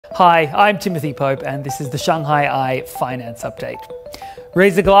Hi, I'm Timothy Pope and this is the Shanghai Eye Finance Update.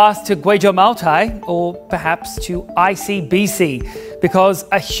 Raise a glass to Kweichow Moutai, or perhaps to ICBC, because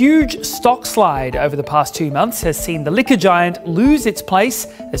a huge stock slide over the past 2 months has seen the liquor giant lose its place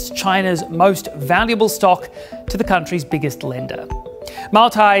as China's most valuable stock to the country's biggest lender.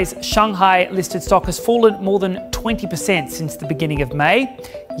 Moutai's Shanghai-listed stock has fallen more than 20% since the beginning of May.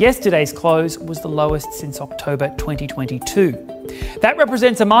 Yesterday's close was the lowest since October 2022. That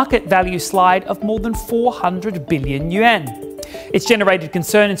represents a market value slide of more than 400 billion yuan. It's generated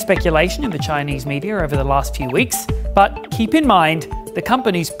concern and speculation in the Chinese media over the last few weeks, but keep in mind the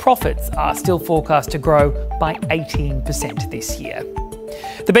company's profits are still forecast to grow by 18% this year.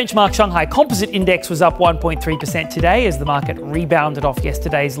 The benchmark Shanghai Composite Index was up 1.3% today as the market rebounded off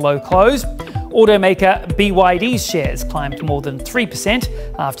yesterday's low close. Automaker BYD's shares climbed more than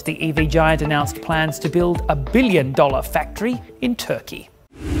 3% after the EV giant announced plans to build a $1 billion factory in Turkey.